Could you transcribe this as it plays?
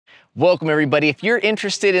Welcome everybody. If you're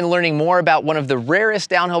interested in learning more about one of the rarest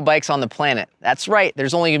downhill bikes on the planet, that's right,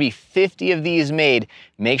 there's only gonna be 50 of these made.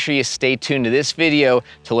 Make sure you stay tuned to this video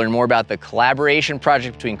to learn more about the collaboration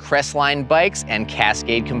project between Crestline Bikes and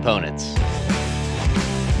Cascade Components.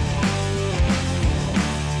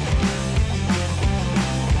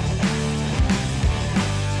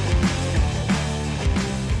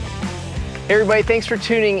 Hey everybody, thanks for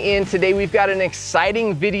tuning in. Today we've got an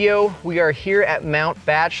exciting video. We are here at Mount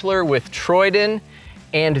Bachelor with Troyden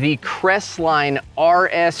and the Crestline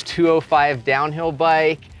RS 205 downhill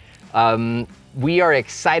bike. We are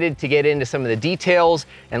excited to get into some of the details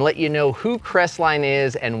and let you know who Crestline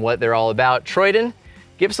is and what they're all about. Troyden,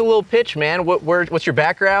 give us a little pitch, man. What's your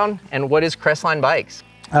background and what is Crestline Bikes?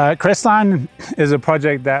 Crestline is a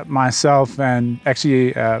project that myself and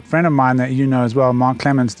actually a friend of mine that you know as well, Mark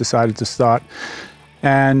Clemens, decided to start.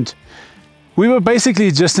 And we were basically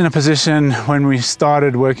just in a position when we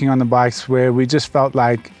started working on the bikes where we just felt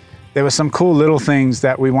like there were some cool little things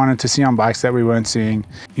that we wanted to see on bikes that we weren't seeing.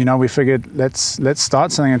 You know, we figured let's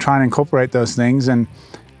start something and try and incorporate those things and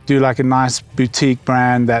do like a nice boutique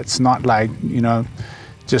brand that's not like, you know,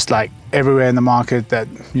 just like everywhere in the market that,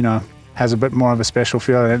 you know, has a bit more of a special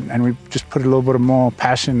feel, and we just put a little bit of more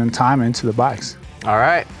passion and time into the bikes. All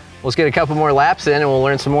right, let's get a couple more laps in and we'll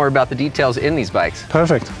learn some more about the details in these bikes.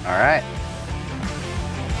 Perfect. All right.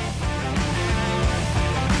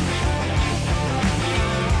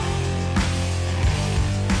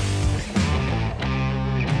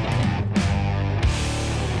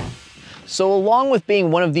 So along with being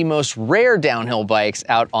one of the most rare downhill bikes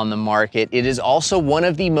out on the market, it is also one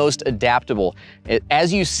of the most adaptable.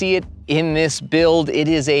 As you see it in this build, it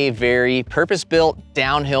is a very purpose-built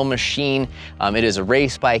downhill machine. It is a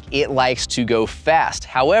race bike. It likes to go fast.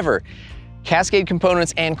 However, Cascade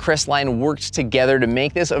Components and Crestline worked together to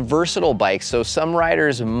make this a versatile bike. So some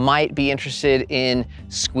riders might be interested in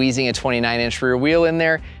squeezing a 29-inch rear wheel in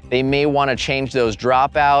there. They may want to change those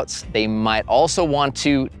dropouts. They might also want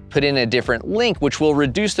to put in a different link, which will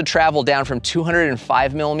reduce the travel down from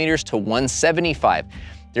 205 millimeters to 175.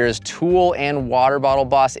 There's tool and water bottle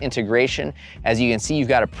boss integration. As you can see, you've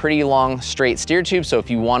got a pretty long straight steer tube. So if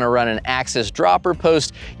you want to run an axis dropper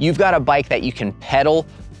post, you've got a bike that you can pedal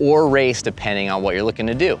or race depending on what you're looking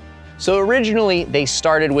to do. So originally they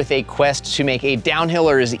started with a quest to make a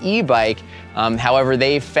downhiller's e-bike. However,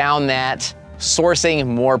 they found that sourcing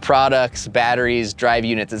more products, batteries, drive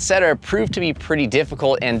units, etc. proved to be pretty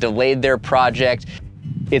difficult and delayed their project.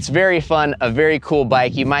 It's very fun, a very cool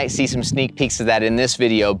bike. You might see some sneak peeks of that in this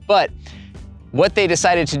video, but what they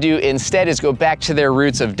decided to do instead is go back to their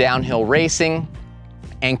roots of downhill racing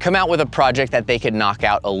and come out with a project that they could knock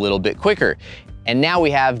out a little bit quicker. And now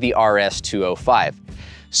we have the RS 205.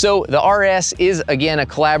 So the RS is again a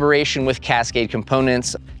collaboration with Cascade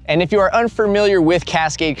Components. And if you are unfamiliar with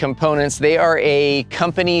Cascade Components, they are a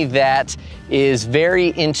company that is very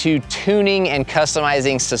into tuning and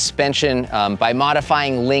customizing suspension by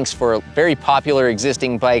modifying links for very popular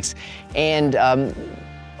existing bikes, and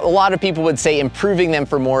a lot of people would say improving them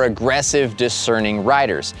for more aggressive, discerning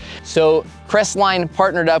riders. So Crestline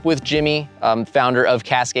partnered up with Jimmy, founder of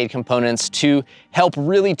Cascade Components, to help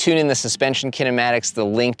really tune in the suspension kinematics, the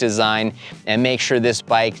link design, and make sure this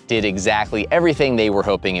bike did exactly everything they were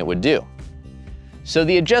hoping it would do. So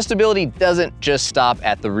the adjustability doesn't just stop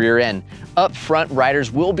at the rear end. Up front,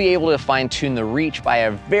 riders will be able to fine-tune the reach by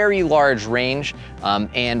a very large range,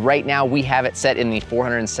 and right now we have it set in the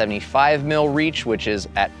 475 mil reach, which is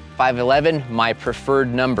at 5'11", my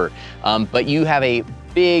preferred number. But you have a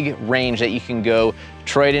big range that you can go.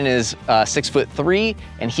 Troyden is 6'3",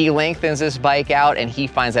 and he lengthens this bike out, and he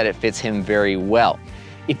finds that it fits him very well.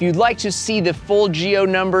 If you'd like to see the full geo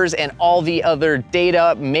numbers and all the other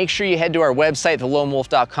data, make sure you head to our website,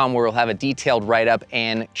 theloamwolf.com, where we'll have a detailed write-up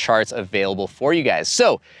and charts available for you guys.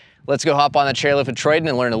 So let's go hop on the chairlift with Troyden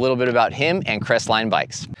and learn a little bit about him and Crestline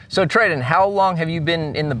Bikes. So Troyden, how long have you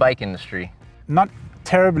been in the bike industry? Not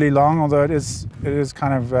terribly long, although it is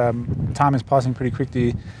kind of, time is passing pretty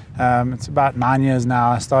quickly. It's about 9 years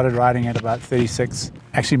now. I started riding at about 36.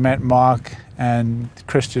 Actually met Mark and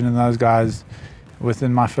Christian and those guys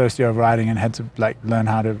within my first year of riding and had to like learn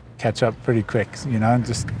how to catch up pretty quick, you know,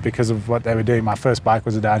 just because of what they were doing. My first bike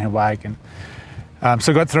was a downhill bike, and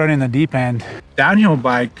so got thrown in the deep end. Downhill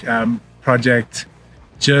bike project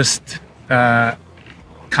just kind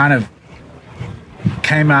of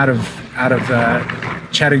came out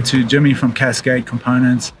of chatting to Jimmy from Cascade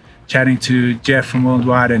Components, chatting to Jeff from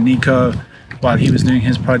Worldwide and Nico while he was doing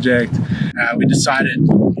his project. We decided,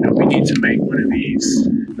 you know, we need to make one of these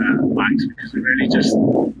bikes because it really just,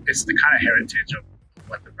 it's the kind of heritage of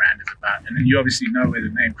what the brand is about. And then you obviously know where the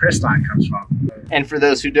name Crestline comes from. And for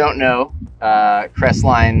those who don't know,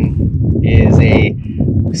 Crestline is a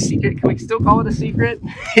secret. Can we still call it a secret?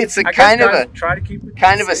 It's a kind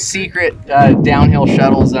of a secret downhill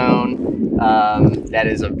shuttle zone. That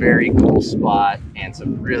is a very cool spot and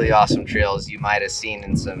some really awesome trails you might have seen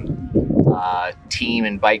in some team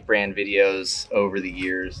and bike brand videos over the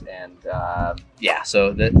years. And yeah,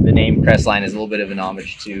 so the name Crestline is a little bit of an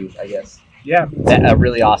homage to, I guess, a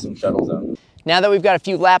really awesome shuttle zone. Now that we've got a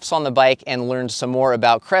few laps on the bike and learned some more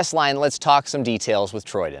about Crestline, let's talk some details with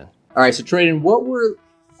Troyden. All right, so Troyden, what were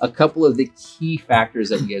a couple of the key factors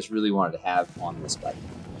that you guys really wanted to have on this bike?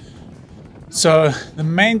 So the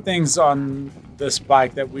main things on this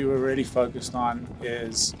bike that we were really focused on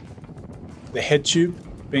is the head tube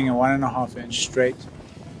being a 1.5 inch straight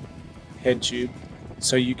head tube.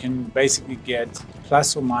 So you can basically get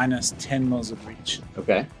plus or minus 10 mils of reach.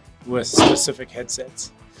 Okay. With specific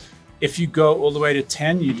headsets. If you go all the way to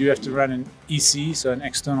 10, you do have to run an EC, so an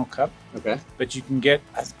external cup. Okay. But you can get,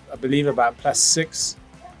 I believe, about plus 6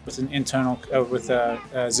 with an internal, with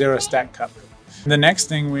a zero stack cup. The next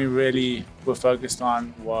thing we really were focused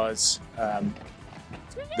on was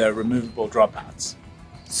the removable dropouts.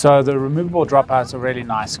 So the removable dropouts are really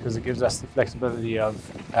nice because it gives us the flexibility of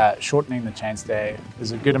shortening the chainstay.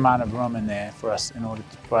 There's a good amount of room in there for us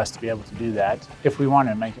for us to be able to do that if we want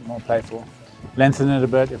to make it more playful. Lengthen it a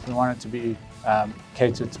bit if we want it to be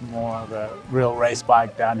catered to more of a real race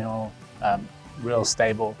bike, downhill, real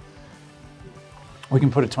stable. We can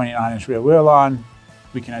put a 29-inch rear wheel on.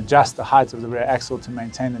 We can adjust the height of the rear axle to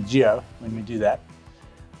maintain the geo when we do that.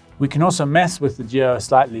 We can also mess with the geo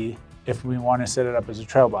slightly if we want to set it up as a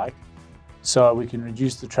trail bike. So we can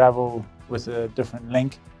reduce the travel with a different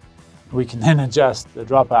link. We can then adjust the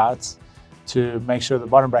dropouts to make sure the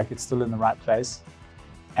bottom bracket's still in the right place.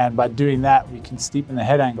 And by doing that, we can steepen the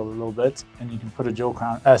head angle a little bit, and you can put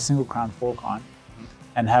a single crown fork on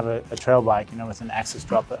and have a trail bike, you know, with an axis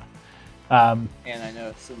dropper. And I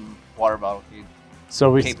know some water bottle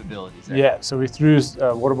capabilities there. Yeah, so we threw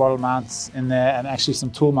water bottle mounts in there and actually some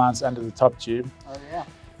tool mounts under the top tube. Oh yeah.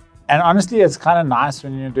 And honestly, it's kind of nice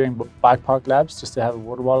when you're doing bike park laps just to have a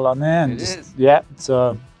water bottle on there. And yeah,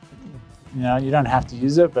 so, you know, you don't have to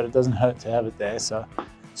use it, but it doesn't hurt to have it there.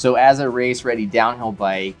 So as a race-ready downhill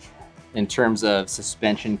bike, in terms of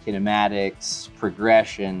suspension kinematics,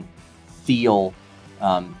 progression, feel,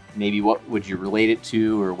 maybe what would you relate it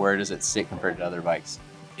to, or where does it sit compared to other bikes?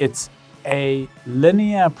 It's a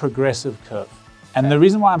linear progressive curve. And the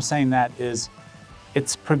reason why I'm saying that is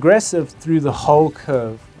it's progressive through the whole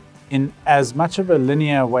curve in as much of a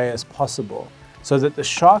linear way as possible, so that the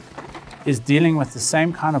shock is dealing with the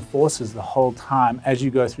same kind of forces the whole time as you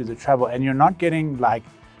go through the travel, and you're not getting like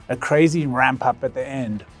a crazy ramp up at the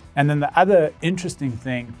end. And then the other interesting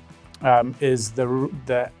thing is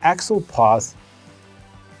the axle path.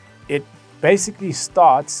 It basically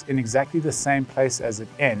starts in exactly the same place as it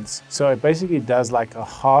ends. So it basically does like a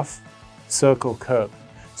half circle curve.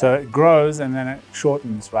 So it grows and then it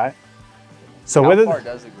shortens, right? So how far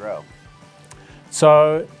does it grow?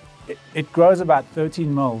 So it grows about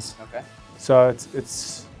 13 mils. Okay. So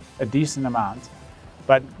it's a decent amount,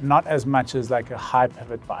 but not as much as like a high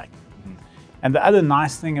pivot bike. Mm-hmm. And the other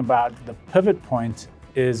nice thing about the pivot point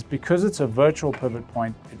is because it's a virtual pivot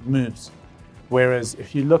point, it moves. Whereas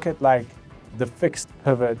if you look at like the fixed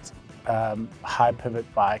pivot, high pivot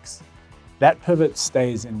bikes, that pivot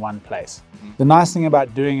stays in one place. Mm-hmm. The nice thing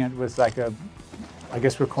about doing it with like I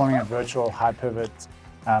guess we're calling it virtual high pivot,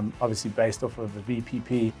 obviously based off of the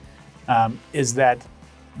VHP, is that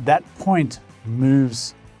point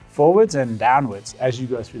moves forwards and downwards as you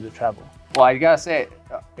go through the travel. Well, I gotta say,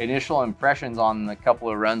 initial impressions on the couple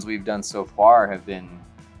of runs we've done so far have been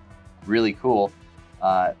really cool.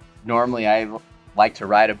 Normally I like to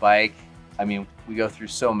ride a bike. I mean, we go through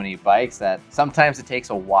so many bikes that sometimes it takes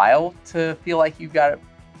a while to feel like you've got it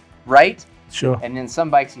right. Sure. And then some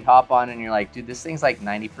bikes you hop on and you're like, dude, this thing's like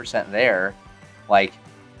 90% there. Like,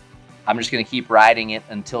 I'm just gonna keep riding it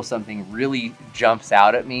until something really jumps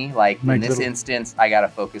out at me. Like in this instance, I gotta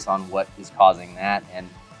focus on what is causing that. And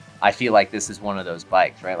I feel like this is one of those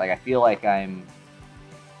bikes, right? Like I feel like I'm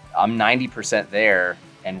 90% there,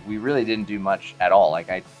 and we really didn't do much at all. Like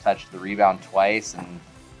I touched the rebound twice, and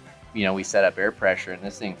you know, we set up air pressure, and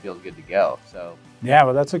this thing feels good to go. So yeah,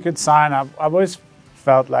 well, that's a good sign. I've always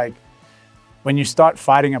felt like when you start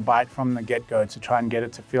fighting a bike from the get-go to try and get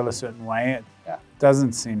it to feel a certain way, it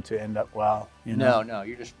doesn't seem to end up well. You know? No,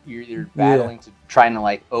 you're battling to trying to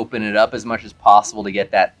like open it up as much as possible to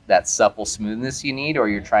get that supple smoothness you need, or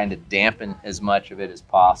you're trying to dampen as much of it as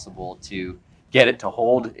possible to get it to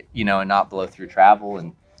hold, you know, and not blow through travel.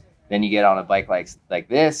 And Then you get on a bike like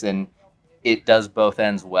this, and it does both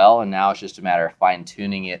ends well, and now it's just a matter of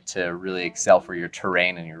fine-tuning it to really excel for your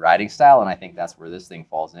terrain and your riding style. And I think that's where this thing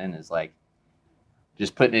falls in, is like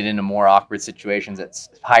just putting it into more awkward situations at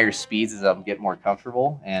higher speeds as I'm getting more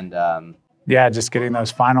comfortable, and yeah, just getting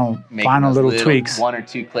those final little tweaks. 1 or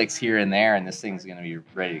 2 clicks here and there, and this thing's going to be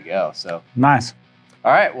ready to go. So nice.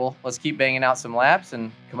 All right, well, let's keep banging out some laps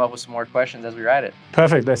and come up with some more questions as we ride it.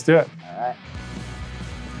 Perfect, let's do it. All right.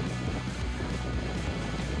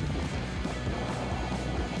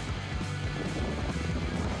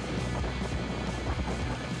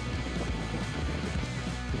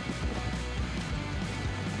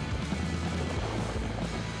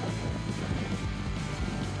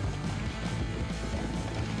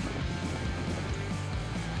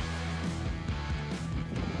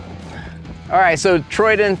 All right, so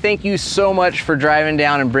Troyden, thank you so much for driving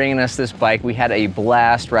down and bringing us this bike. We had a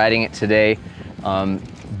blast riding it today.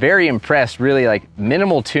 Very impressed, really, like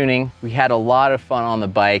minimal tuning. We had a lot of fun on the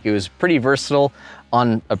bike. It was pretty versatile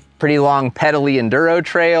on a pretty long pedally enduro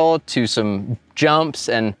trail to some jumps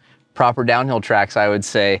and proper downhill tracks, I would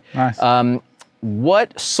say. Nice.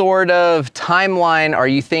 What sort of timeline are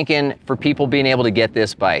you thinking for people being able to get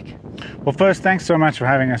this bike? Well, first, thanks so much for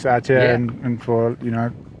having us out here and for, you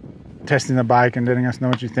know, testing the bike and letting us know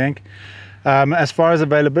what you think. As far as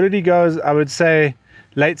availability goes, I would say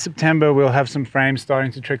late September we'll have some frames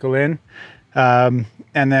starting to trickle in, and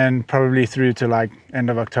then probably through to like end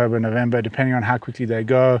of October, November, depending on how quickly they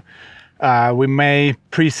go. We may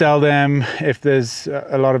pre-sell them if there's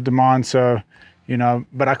a lot of demand, so, you know,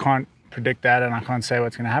 but I can't predict that and I can't say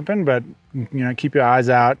what's going to happen, but, you know, keep your eyes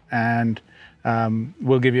out, and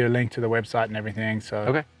we'll give you a link to the website and everything. So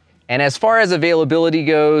okay. And as far as availability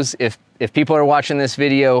goes, if people are watching this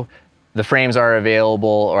video, the frames are available,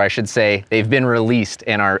 or I should say they've been released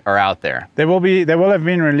and are out there. They will have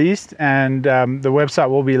been released, and the website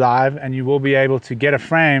will be live, and you will be able to get a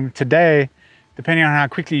frame today, depending on how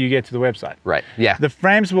quickly you get to the website. Right, yeah. The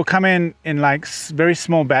frames will come in like very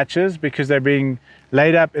small batches because they're being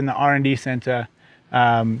laid up in the R&D center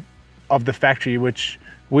of the factory, which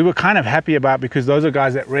we were kind of happy about because those are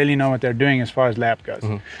guys that really know what they're doing as far as lab goes.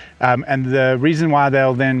 Mm-hmm. And the reason why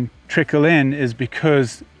they'll then trickle in is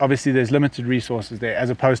because obviously there's limited resources there as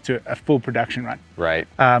opposed to a full production run. Right.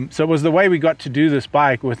 So it was the way we got to do this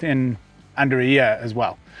bike within under a year as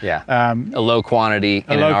well. Yeah, a low quantity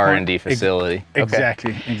in an R&D facility.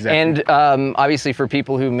 Exactly, okay. Exactly. And obviously for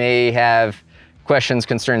people who may have questions,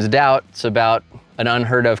 concerns, doubts about an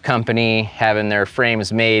unheard of company having their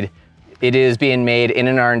frames made, it is being made in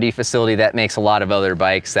an R&D facility that makes a lot of other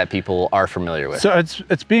bikes that people are familiar with. So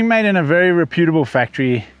it's being made in a very reputable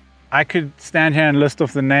factory. I could stand here and list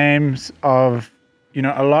off the names of, you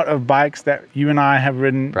know, a lot of bikes that you and I have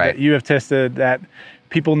ridden, that you have tested, that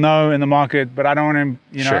people know in the market, but I don't want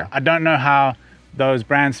to, you know, I don't know how those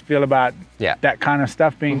brands feel about that kind of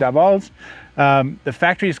stuff being divulged. The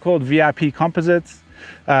factory is called VIP Composites.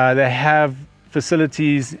 They have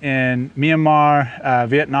facilities in Myanmar,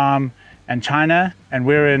 Vietnam, and China, and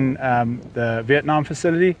we're in the Vietnam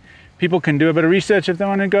facility. People can do a bit of research if they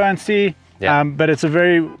want to go and see, but it's a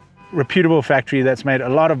very reputable factory that's made a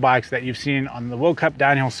lot of bikes that you've seen on the World Cup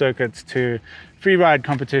downhill circuits to free ride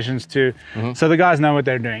competitions to, so the guys know what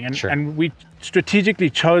they're doing. And, and we strategically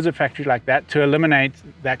chose a factory like that to eliminate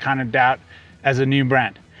that kind of doubt as a new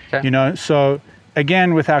brand. You know, so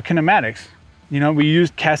again, with our kinematics, you know, we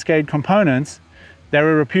used Cascade Components.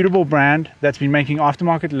 They're a reputable brand that's been making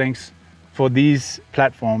aftermarket links for these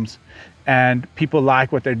platforms, and people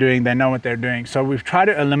like what they're doing, they know what they're doing. So we've tried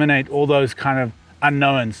to eliminate all those kind of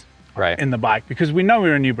unknowns in the bike, because we know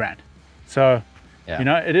we're a new brand. So, you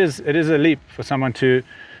know, it is a leap for someone to,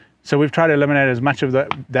 so we've tried to eliminate as much of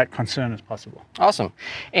that concern as possible. Awesome.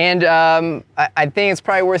 And I think it's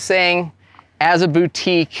probably worth saying, as a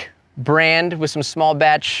boutique brand with some small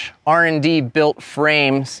batch R&D built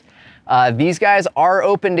frames, these guys are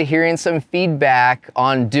open to hearing some feedback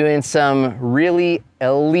on doing some really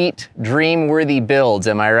elite, dream-worthy builds,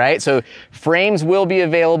 am I right? So frames will be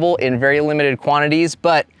available in very limited quantities,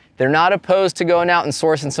 but they're not opposed to going out and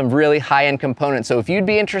sourcing some really high-end components. So if you'd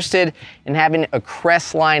be interested in having a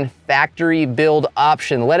Crestline factory build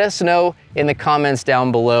option, let us know in the comments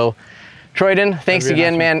down below. Troyden, thanks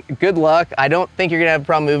again, man. Good luck. I don't think you're gonna have a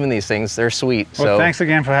problem moving these things. They're sweet. Well, thanks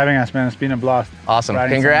again for having us, man. It's been a blast. Awesome.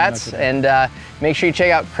 Congrats. And make sure you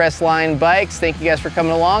check out Crestline Bikes. Thank you guys for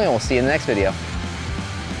coming along, and we'll see you in the next video.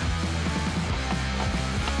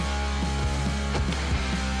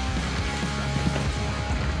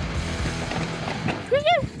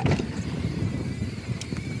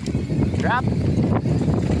 Drop.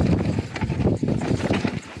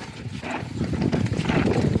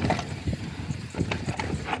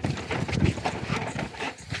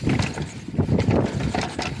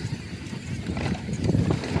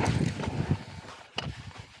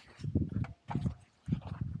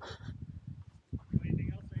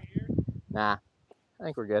 Nah, I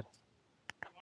think we're good.